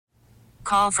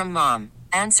Call from mom.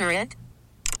 Answer it.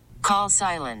 Call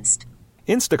silenced.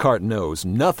 Instacart knows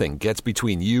nothing gets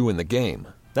between you and the game.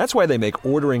 That's why they make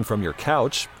ordering from your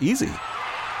couch easy.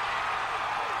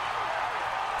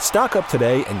 Stock up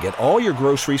today and get all your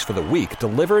groceries for the week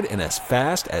delivered in as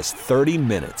fast as 30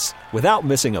 minutes without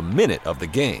missing a minute of the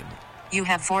game. You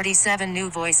have 47 new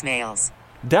voicemails.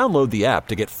 Download the app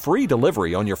to get free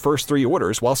delivery on your first 3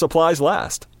 orders while supplies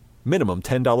last. Minimum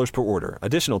 $10 per order.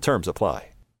 Additional terms apply.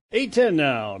 8:10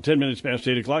 now, 10 minutes past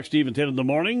 8 o'clock. Steve and Ted in the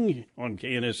morning on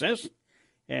KNSS.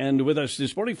 And with us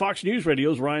this morning, Fox News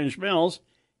Radio's Ryan Schmelz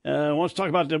wants to talk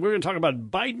about, we're going to talk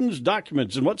about Biden's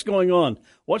documents and what's going on.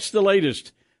 What's the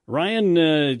latest? Ryan,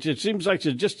 it seems like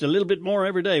it's just a little bit more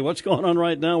every day. What's going on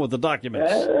right now with the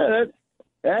documents?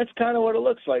 That's kind of what it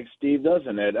looks like, Steve,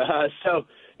 doesn't it? So,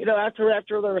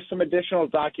 after there were some additional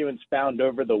documents found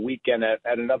over the weekend at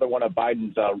another one of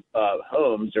Biden's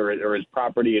homes or his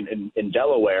property in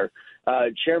Delaware,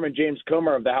 Chairman James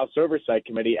Comer of the House Oversight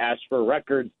Committee asked for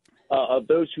records of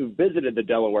those who visited the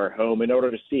Delaware home in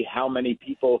order to see how many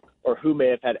people or who may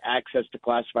have had access to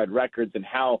classified records and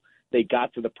how they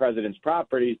got to the president's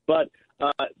properties. But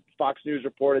Fox News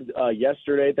reported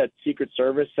yesterday that Secret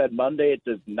Service said Monday it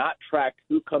does not track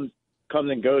who comes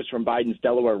and goes from Biden's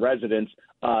Delaware residence.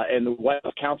 And the White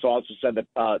House counsel also said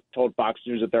that told Fox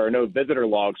News that there are no visitor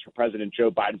logs for President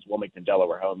Joe Biden's Wilmington,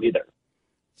 Delaware home either.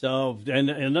 So, and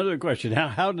another question: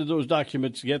 How did those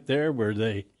documents get there? Were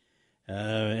they,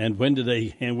 and when did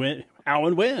they? And how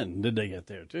and when did they get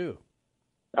there too?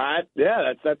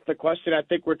 Yeah, that's the question. I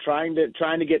think we're trying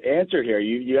to get answered here.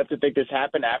 You have to think this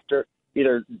happened after,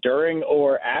 either during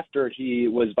or after he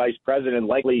was vice president,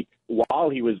 likely while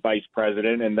he was vice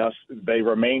president, and thus they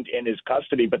remained in his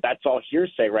custody. But that's all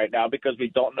hearsay right now because we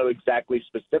don't know exactly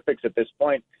specifics at this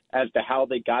point as to how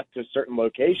they got to certain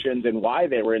locations and why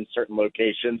they were in certain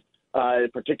locations,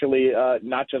 particularly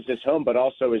not just his home, but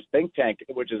also his think tank,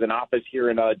 which is an office here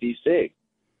in D.C.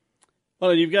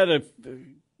 Well, you've got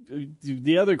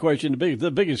the other question,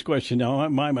 the biggest question now,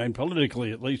 in my mind,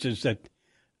 politically at least, is that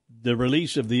the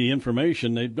release of the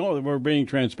information, they know that we're being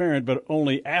transparent, but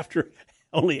only after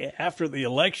the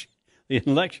election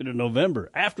in November,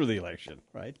 after the election,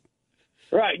 right?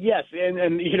 Right, yes.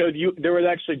 And there was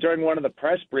actually, during one of the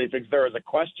press briefings, there was a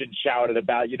question shouted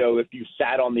about, if you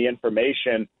sat on the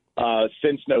information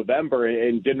since November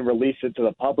and didn't release it to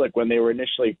the public when they were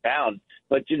initially found.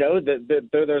 But,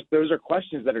 those are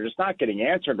questions that are just not getting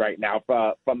answered right now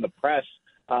from the press.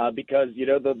 Because,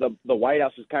 the White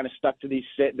House is kind of stuck to the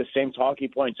same talking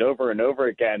points over and over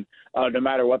again, no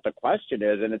matter what the question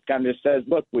is. And it kind of just says,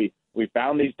 look, we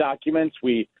found these documents.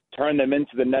 We turned them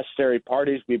into the necessary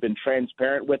parties. We've been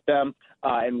transparent with them.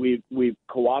 And we've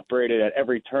cooperated at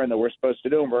every turn that we're supposed to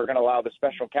do. And we're going to allow the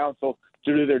special counsel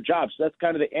to do their job. So that's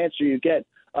kind of the answer you get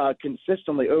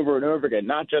consistently over and over again,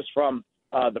 not just from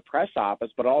the press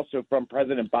office, but also from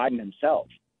President Biden himself.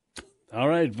 All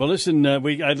right. Well, listen, I'd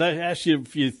like to ask you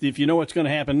if you know what's going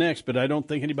to happen next, but I don't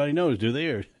think anybody knows, do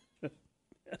they?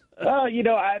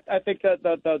 I think that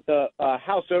the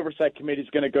House Oversight Committee is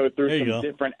going to go through some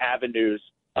different avenues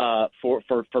for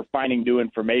finding new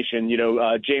information.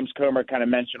 James Comer kind of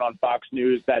mentioned on Fox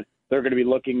News that they're going to be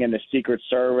looking in the Secret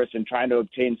Service and trying to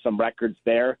obtain some records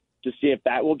there to see if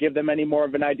that will give them any more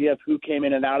of an idea of who came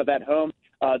in and out of that home.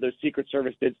 The Secret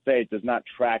Service did say it does not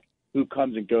track who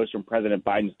comes and goes from President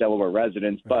Biden's Delaware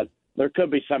residence, but there could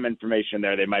be some information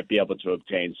there they might be able to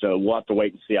obtain. So we'll have to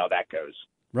wait and see how that goes.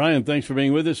 Ryan, thanks for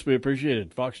being with us. We appreciate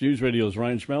it. Fox News Radio's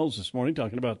Ryan Schmelz this morning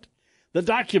talking about the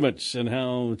documents and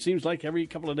how it seems like every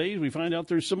couple of days we find out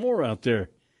there's some more out there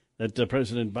that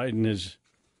President Biden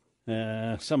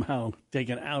has somehow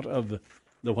taken out of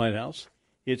the White House.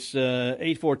 It's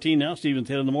 8:14 now. Steve and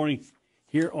Ted in the morning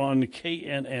here on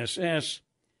KNSS.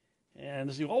 And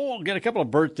let's see. I'll get a couple of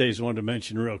birthdays I wanted to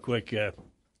mention real quick.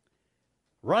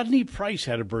 Rodney Price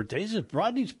had a birthday.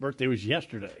 Rodney's birthday was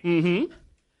yesterday. Mm-hmm.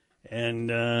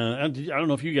 And I don't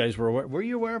know if you guys were aware. Were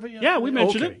you aware of it? Yeah, we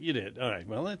mentioned it. You did. All right.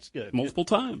 Well, that's good. Multiple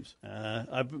times.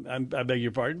 I beg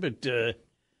your pardon,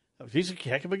 but he's a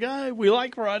heck of a guy. We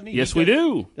like Rodney. Yes, we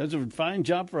do. Does a fine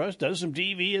job for us. Does some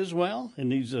TV as well.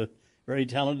 And he's a very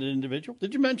talented individual.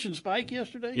 Did you mention Spike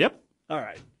yesterday? Yep. All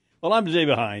right. Well, I'm a day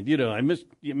behind. You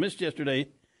missed yesterday,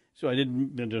 so I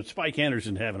didn't. Spike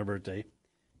Anderson having a birthday.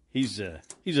 He's a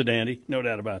dandy, no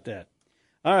doubt about that.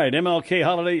 All right, MLK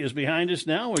holiday is behind us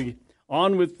now. We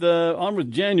on with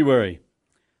January.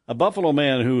 A Buffalo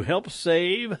man who helped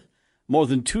save more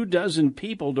than 24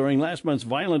 people during last month's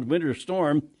violent winter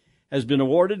storm has been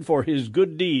awarded for his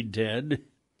good deed, Ted.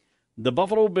 The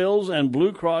Buffalo Bills and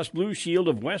Blue Cross Blue Shield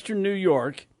of Western New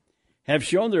York have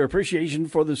shown their appreciation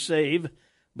for the save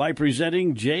by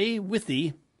presenting Jay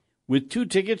Withey with 2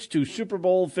 tickets to Super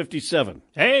Bowl 57.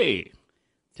 Hey!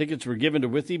 Tickets were given to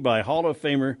Withey by Hall of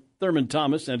Famer Thurman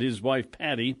Thomas and his wife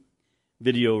Patty,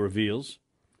 video reveals.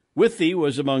 Withey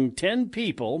was among 10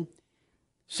 people,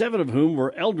 7 of whom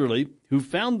were elderly, who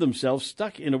found themselves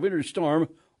stuck in a winter storm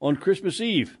on Christmas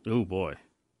Eve. Oh, boy.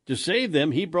 To save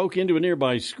them, he broke into a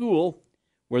nearby school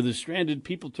where the stranded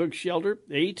people took shelter,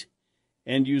 ate,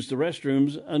 and used the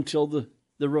restrooms until the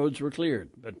roads were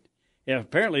cleared. But yeah,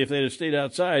 apparently if they'd have stayed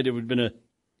outside, it would have been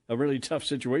a really tough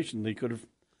situation. They could have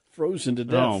frozen to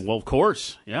death. Oh, well, of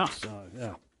course. Yeah. So,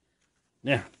 yeah.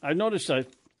 Yeah, I noticed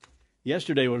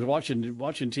yesterday I was watching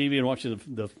TV and watching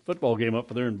the football game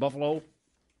up there in Buffalo,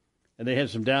 and they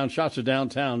had some shots of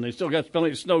downtown. They still got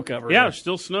plenty of snow cover. Yeah,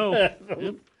 still snow.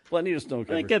 Yep. Plenty of snow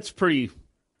cover. I think that's pretty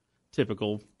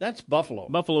typical. That's Buffalo.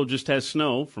 Buffalo just has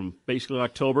snow from basically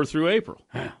October through April.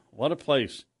 What a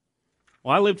place.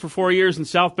 Well, I lived for 4 years in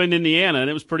South Bend, Indiana, and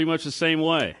it was pretty much the same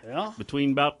way. Yeah?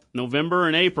 Between about November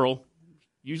and April,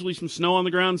 usually some snow on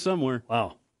the ground somewhere.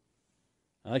 Wow.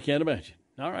 I can't imagine.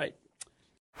 All right.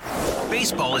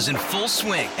 Baseball is in full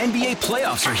swing. NBA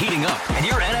playoffs are heating up, and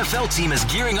your NFL team is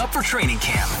gearing up for training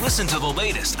camp. Listen to the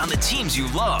latest on the teams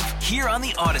you love here on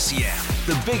the Odyssey app.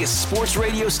 The biggest sports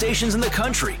radio stations in the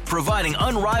country, providing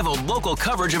unrivaled local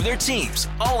coverage of their teams,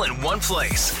 all in one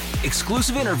place.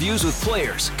 Exclusive interviews with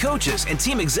players, coaches, and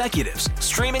team executives,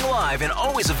 streaming live and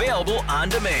always available on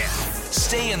demand.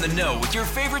 Stay in the know with your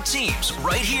favorite teams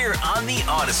right here on the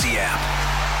Odyssey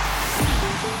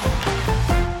app.